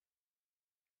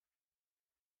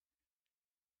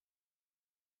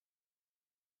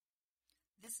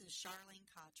This is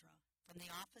Charlene Katra from the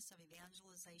Office of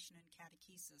Evangelization and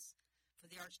Catechesis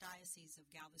for the Archdiocese of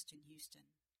Galveston-Houston.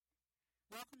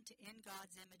 Welcome to In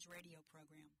God's Image radio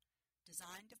program,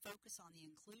 designed to focus on the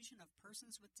inclusion of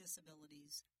persons with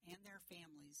disabilities and their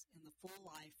families in the full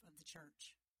life of the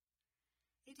Church.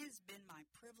 It has been my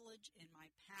privilege and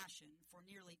my passion for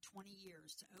nearly 20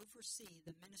 years to oversee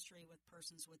the ministry with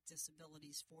persons with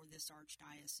disabilities for this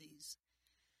Archdiocese.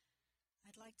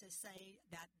 I'd like to say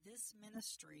that this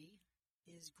ministry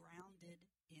is grounded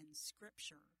in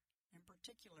Scripture, in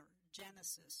particular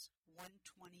Genesis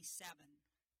 1:27.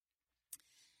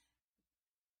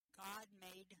 God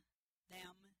made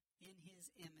them in His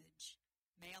image,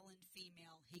 male and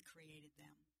female, He created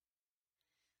them.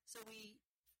 So we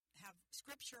have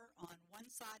Scripture on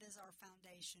one side as our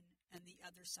foundation, and the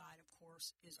other side, of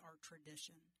course, is our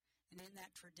tradition. And in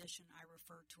that tradition, I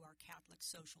refer to our Catholic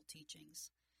social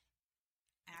teachings.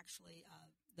 Actually,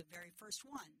 the very first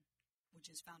one, which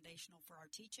is foundational for our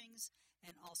teachings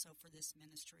and also for this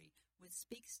ministry, which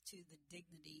speaks to the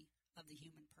dignity of the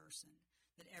human person,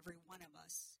 that every one of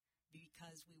us,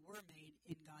 because we were made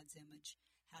in God's image,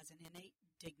 has an innate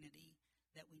dignity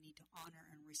that we need to honor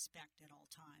and respect at all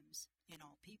times in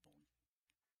all people.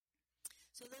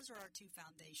 So those are our two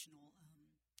foundational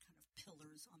kind of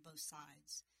pillars on both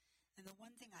sides. And the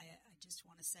one thing I just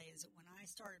want to say is that when I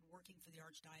started working for the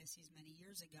Archdiocese many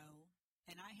years ago,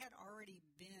 and I had already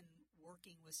been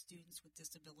working with students with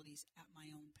disabilities at my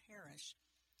own parish,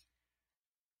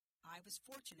 I was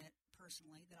fortunate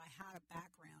personally that I had a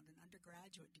background, an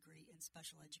undergraduate degree in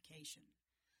special education.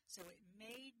 So it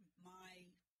made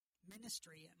my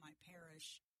ministry at my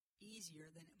parish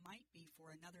easier than it might be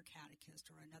for another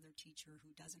catechist or another teacher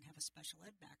who doesn't have a special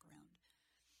ed background.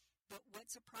 But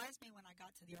what surprised me when I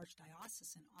got to the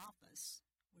Archdiocesan office,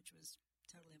 which was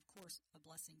totally, of course, a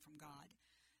blessing from God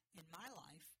in my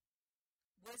life,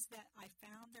 was that I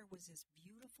found there was this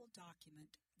beautiful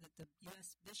document that the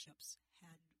U.S. bishops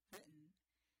had written.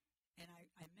 And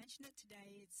I mentioned it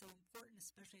today. It's so important,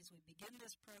 especially as we begin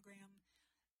this program,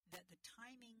 that the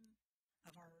timing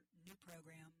of our new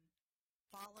program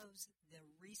follows the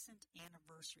recent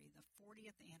anniversary, the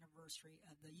 40th anniversary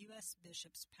of the U.S.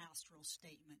 Bishop's Pastoral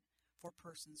Statement for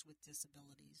Persons with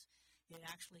Disabilities. It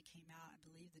actually came out, I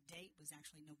believe the date was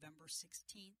actually November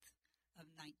 16th of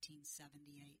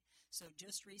 1978. So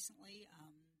just recently,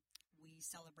 we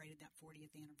celebrated that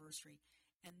 40th anniversary.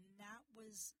 And that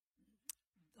was,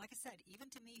 like I said, even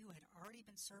to me who had already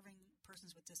been serving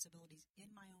persons with disabilities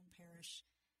in my own parish,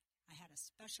 I had a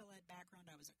special ed background.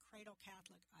 I was a cradle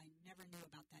Catholic. I never knew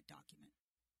about that document.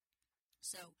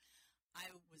 So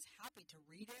I was happy to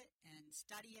read it and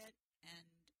study it. And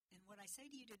what I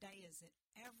say to you today is that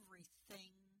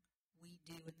everything we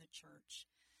do in the church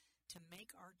to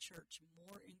make our church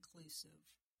more inclusive,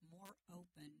 more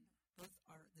open, both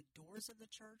the doors of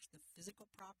the church, the physical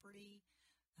property,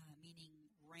 meaning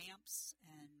ramps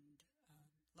and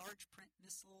large print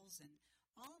missals, and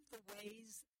all of the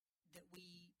ways that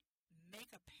we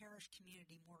make a parish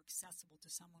community more accessible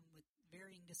to someone with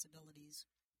varying disabilities.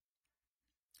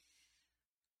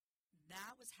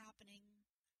 That was happening,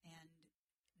 and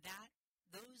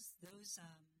those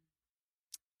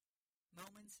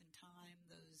moments in time,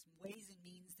 those ways and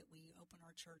means that we open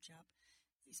our church up,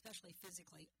 especially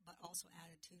physically, but also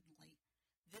attitudinally.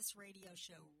 This radio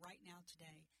show right now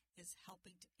today is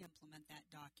helping to implement that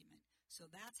document. So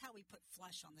that's how we put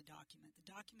flesh on the document. The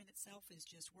document itself is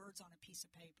just words on a piece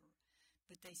of paper,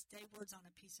 but they stay words on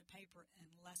a piece of paper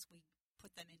unless we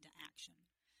put them into action.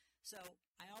 So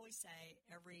I always say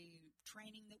every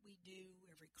training that we do,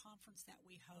 every conference that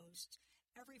we host,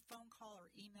 every phone call or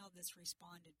email that's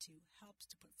responded to helps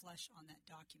to put flesh on that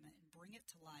document and bring it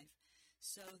to life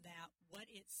so that what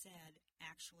it said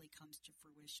actually comes to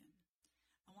fruition.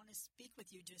 I want to speak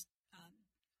with you just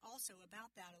also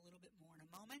about that a little bit more in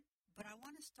a moment, but I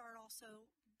want to start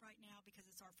also right now, because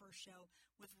it's our first show,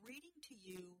 with reading to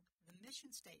you the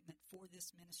mission statement for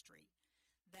this ministry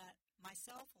that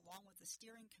myself, along with the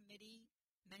steering committee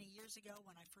many years ago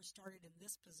when I first started in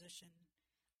this position,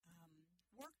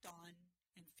 worked on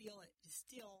and feel it is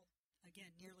still, again,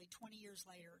 nearly 20 years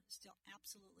later, still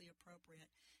absolutely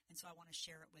appropriate, and so I want to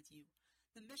share it with you.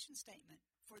 The mission statement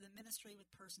for the ministry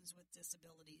with persons with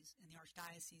disabilities in the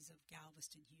Archdiocese of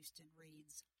Galveston-Houston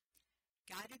reads,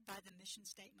 guided by the mission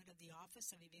statement of the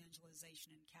Office of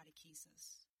Evangelization and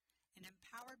Catechesis, and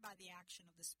empowered by the action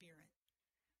of the Spirit,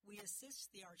 we assist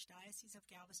the Archdiocese of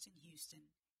Galveston-Houston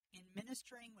in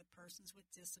ministering with persons with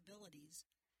disabilities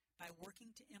by working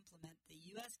to implement the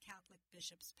U.S. Catholic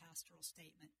Bishop's Pastoral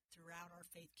Statement throughout our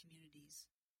faith communities.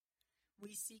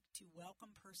 We seek to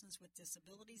welcome persons with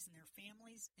disabilities and their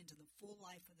families into the full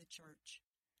life of the church,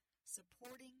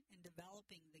 supporting and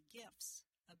developing the gifts,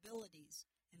 abilities,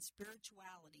 and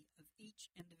spirituality of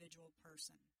each individual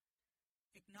person,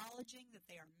 acknowledging that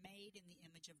they are made in the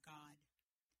image of God.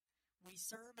 We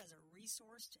serve as a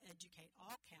resource to educate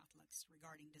all Catholics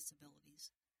regarding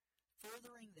disabilities,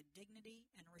 furthering the dignity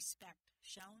and respect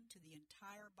shown to the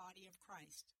entire body of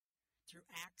Christ through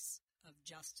acts of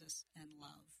justice and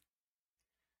love.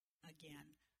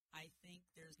 Again, I think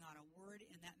there's not a word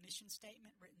in that mission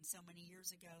statement written so many years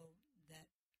ago that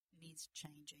needs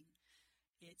changing.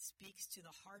 It speaks to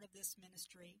the heart of this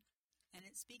ministry, and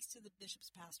it speaks to the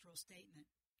bishop's pastoral statement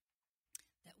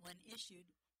that when issued,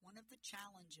 one of the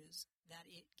challenges that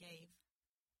it gave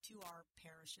to our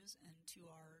parishes and to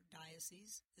our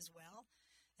diocese as well,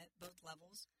 at both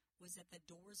levels, was that the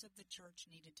doors of the church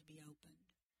needed to be opened.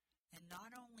 And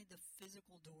not only the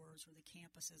physical doors or the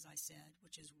campus, as I said,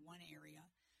 which is one area,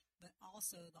 but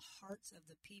also the hearts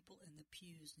of the people in the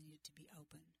pews needed to be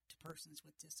open to persons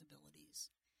with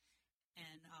disabilities.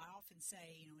 And I often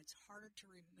say, it's harder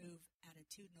to remove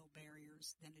attitudinal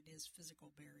barriers than it is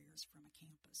physical barriers from a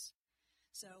campus.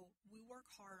 So we work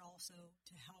hard also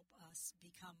to help us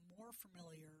become more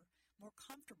familiar, more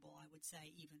comfortable, I would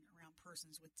say, even around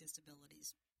persons with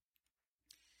disabilities.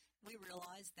 We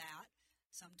realize that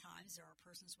sometimes there are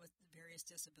persons with various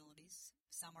disabilities.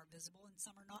 Some are visible and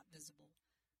some are not visible.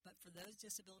 But for those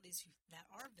disabilities that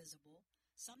are visible,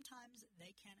 sometimes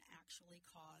they can actually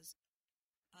cause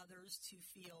others to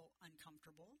feel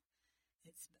uncomfortable.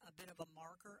 It's a bit of a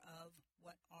marker of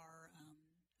what our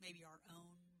maybe our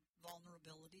own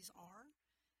vulnerabilities are,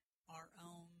 our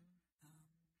own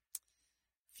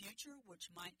future,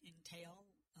 which might entail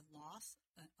a loss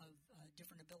of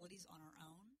different abilities on our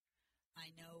own.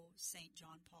 I know St.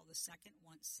 John Paul II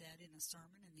once said in a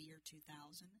sermon in the year 2000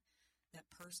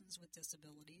 that persons with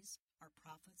disabilities are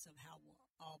prophets of how we'll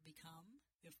all become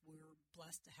if we're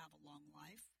blessed to have a long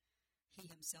life. He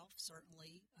himself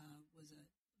certainly was a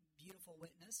beautiful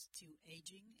witness to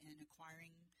aging and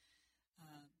acquiring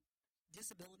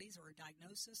disabilities or a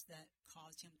diagnosis that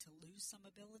caused him to lose some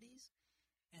abilities,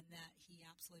 and that he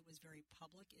absolutely was very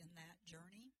public in that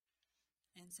journey.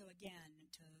 And so again,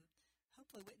 to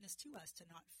hopefully witness to us to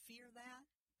not fear that,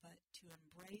 but to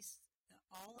embrace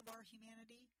all of our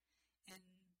humanity. And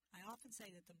I often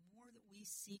say that the more that we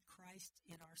see Christ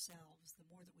in ourselves, the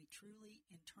more that we truly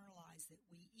internalize that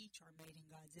we each are made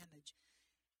in God's image,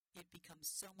 it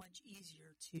becomes so much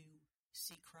easier to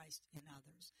see Christ in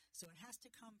others. So it has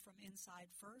to come from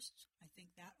inside first. I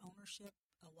think that ownership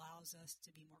allows us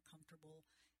to be more comfortable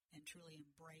and truly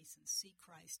embrace and see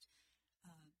Christ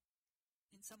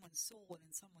in someone's soul and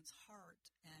in someone's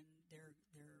heart and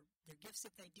their gifts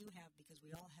that they do have, because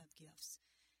we all have gifts,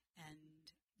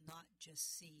 and not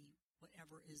just see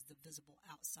whatever is the visible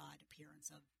outside appearance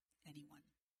of anyone.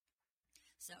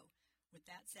 So with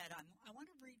that said, I want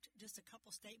to read just a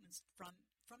couple statements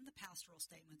from the pastoral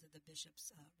statement that the bishops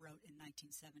wrote in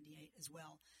 1978 as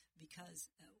well,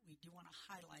 because we do want to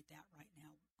highlight that right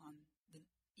now on the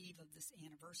eve of this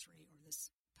anniversary, or this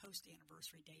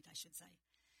post-anniversary date, I should say.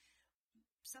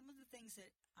 Some of the things that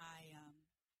I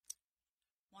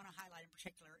want to highlight in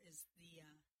particular is the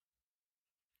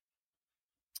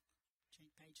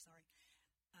change page, sorry.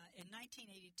 In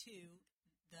 1982,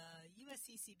 the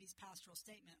USCCB's pastoral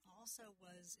statement also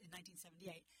was, in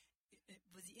 1978, it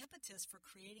was the impetus for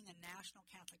creating a National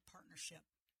Catholic Partnership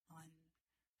on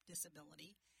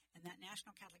Disability. And that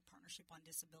National Catholic Partnership on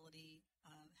Disability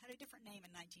had a different name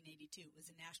in 1982. It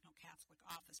was the National Catholic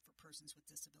Office for Persons with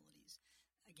Disabilities.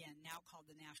 Again, now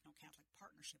called the National Catholic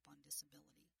Partnership on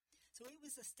Disability. So it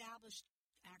was established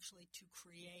actually to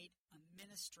create a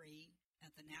ministry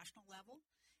at the national level.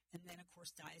 And then, of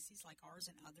course, dioceses like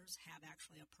ours and others have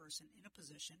actually a person in a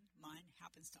position. Mine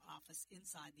happens to office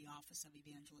inside the Office of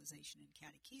Evangelization and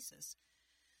Catechesis,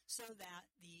 so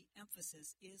that the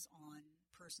emphasis is on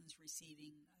persons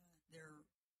receiving their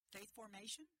faith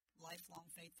formation,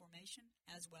 lifelong faith formation,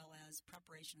 as well as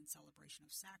preparation and celebration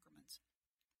of sacraments.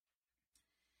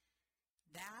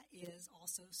 That is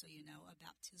also, so you know, a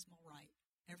baptismal rite.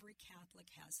 Every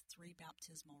Catholic has 3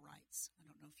 baptismal rites. I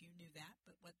don't know if you knew that,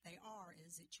 but what they are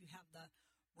is that you have the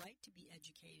right to be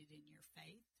educated in your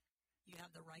faith, you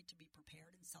have the right to be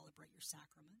prepared and celebrate your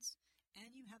sacraments,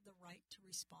 and you have the right to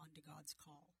respond to God's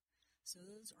call. So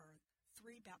those are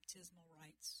 3 baptismal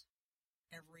rites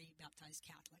every baptized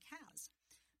Catholic has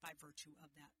by virtue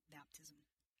of that baptism.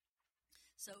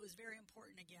 So it was very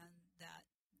important, again, that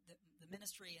the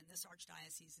ministry in this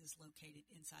archdiocese is located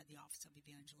inside the Office of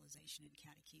Evangelization and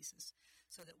Catechesis,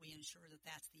 so that we ensure that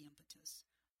that's the impetus.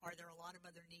 Are there a lot of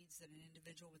other needs that an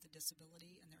individual with a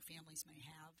disability and their families may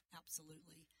have?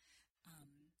 Absolutely.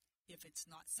 If it's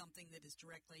not something that is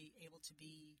directly able to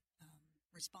be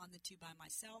responded to by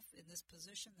myself in this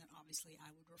position, then obviously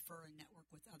I would refer and network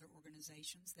with other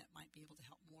organizations that might be able to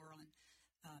help more on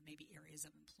maybe areas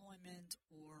of employment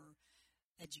or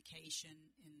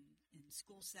education in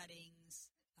school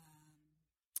settings,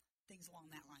 things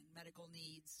along that line, medical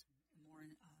needs, more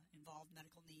involved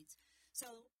medical needs.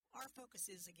 So our focus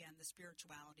is, again, the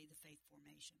spirituality, the faith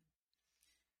formation.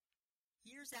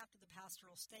 Years after the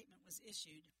pastoral statement was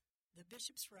issued, the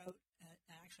bishops wrote,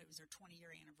 actually it was their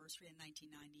 20-year anniversary in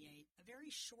 1998, a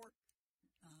very short,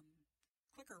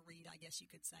 quicker read, I guess you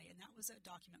could say, and that was a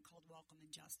document called Welcome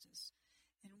and Justice.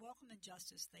 In Welcome and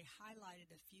Justice, they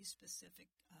highlighted a few specific,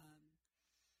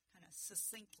 kind of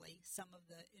succinctly, some of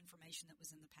the information that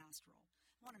was in the pastoral.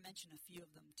 I want to mention a few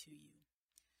of them to you.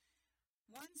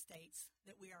 One states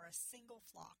that we are a single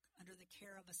flock under the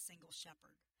care of a single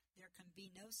shepherd. There can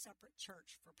be no separate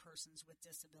church for persons with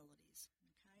disabilities.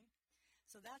 Okay?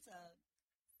 So that's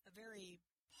a very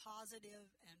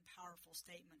positive and powerful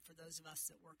statement for those of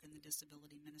us that work in the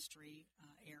disability ministry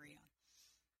area.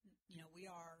 You know,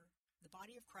 the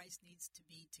body of Christ needs to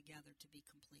be together to be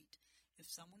complete.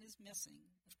 If someone is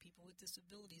missing, if people with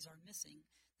disabilities are missing,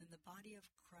 then the body of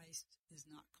Christ is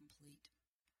not complete.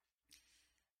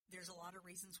 There's a lot of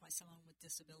reasons why someone with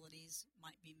disabilities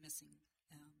might be missing.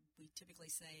 We typically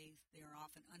say they are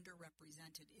often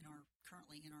underrepresented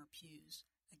currently in our pews,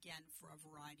 again, for a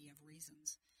variety of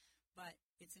reasons. But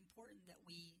it's important that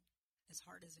we, as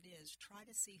hard as it is, try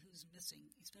to see who's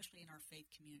missing, especially in our faith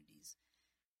communities,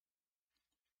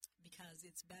 because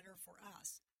it's better for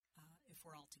us if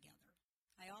we're all together.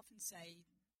 I often say,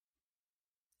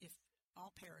 if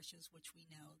all parishes, which we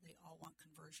know, they all want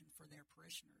conversion for their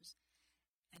parishioners,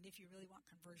 and if you really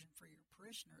want conversion for your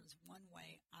parishioners, one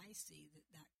way I see that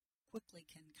quickly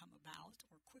can come about,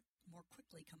 or more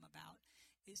quickly come about,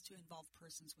 is to involve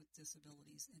persons with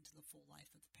disabilities into the full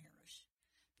life of the parish.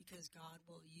 Because God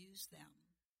will use them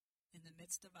in the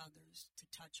midst of others to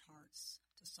touch hearts,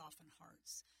 to soften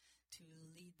hearts, to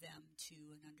lead them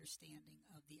to an understanding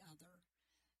of the other.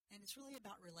 And it's really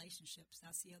about relationships.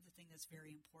 That's the other thing that's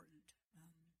very important.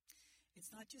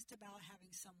 It's not just about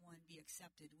having someone be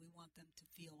accepted. We want them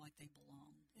to feel like they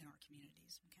belong in our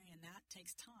communities, okay? And that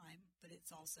takes time, but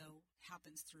it's also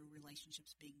happens through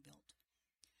relationships being built.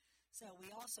 So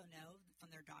we also know from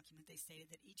their document, they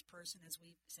stated that each person, as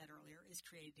we said earlier, is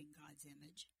created in God's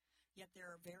image, yet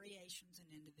there are variations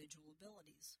in individual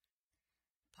abilities.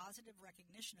 Positive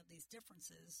recognition of these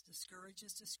differences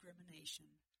discourages discrimination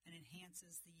and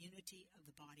enhances the unity of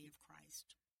the body of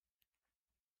Christ.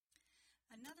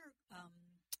 Another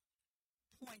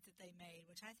point that they made,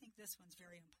 which I think this one's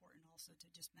very important also to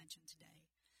just mention today,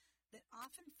 that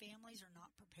often families are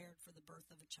not prepared for the birth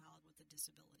of a child with a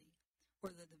disability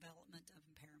or the development of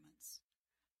impairments.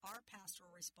 Our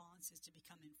pastoral response is to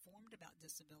become informed about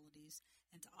disabilities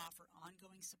and to offer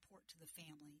ongoing support to the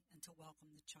family and to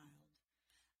welcome the child.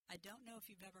 I don't know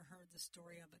if you've ever heard the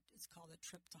story of it. It's called A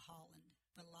Trip to Holland,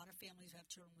 but a lot of families who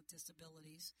have children with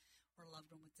disabilities or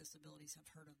loved one with disabilities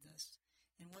have heard of this.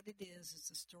 And what it is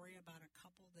a story about a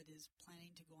couple that is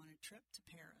planning to go on a trip to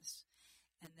Paris.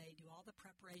 And they do all the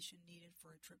preparation needed for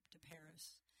a trip to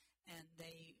Paris. And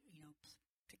they,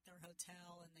 pick their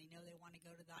hotel, and they know they want to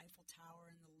go to the Eiffel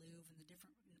Tower and the Louvre and the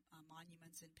different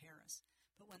monuments in Paris.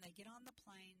 But when they get on the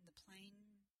plane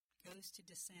goes to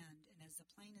descend. And as the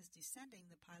plane is descending,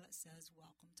 the pilot says,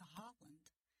 "Welcome to Holland."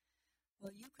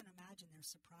 Well, you can imagine their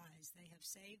surprise. They have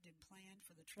saved and planned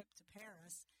for the trip to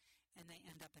Paris, and they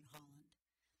end up in Holland.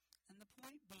 And the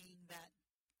point being that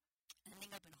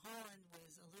ending up in Holland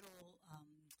was a little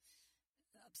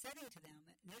upsetting to them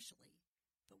initially.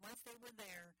 But once they were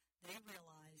there, they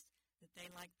realized that they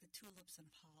liked the tulips of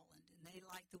Holland, and they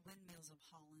liked the windmills of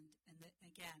Holland. And that,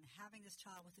 again, having this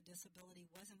child with a disability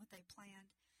wasn't what they planned,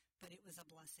 but it was a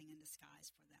blessing in disguise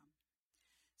for them.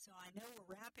 So I know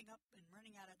we're wrapping up and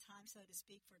running out of time, so to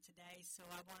speak, for today. So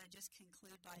I want to just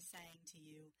conclude by saying to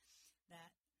you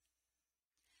that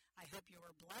I hope you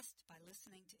were blessed by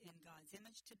listening to In God's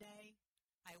Image today.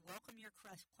 I welcome your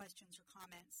questions or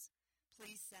comments.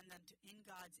 Please send them to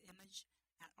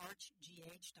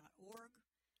ingodsimage@archgh.org.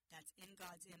 That's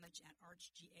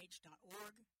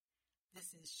ingodsimage@archgh.org.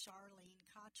 This is Charlene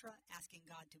Katra asking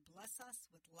God to bless us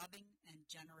with loving and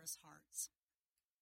generous hearts.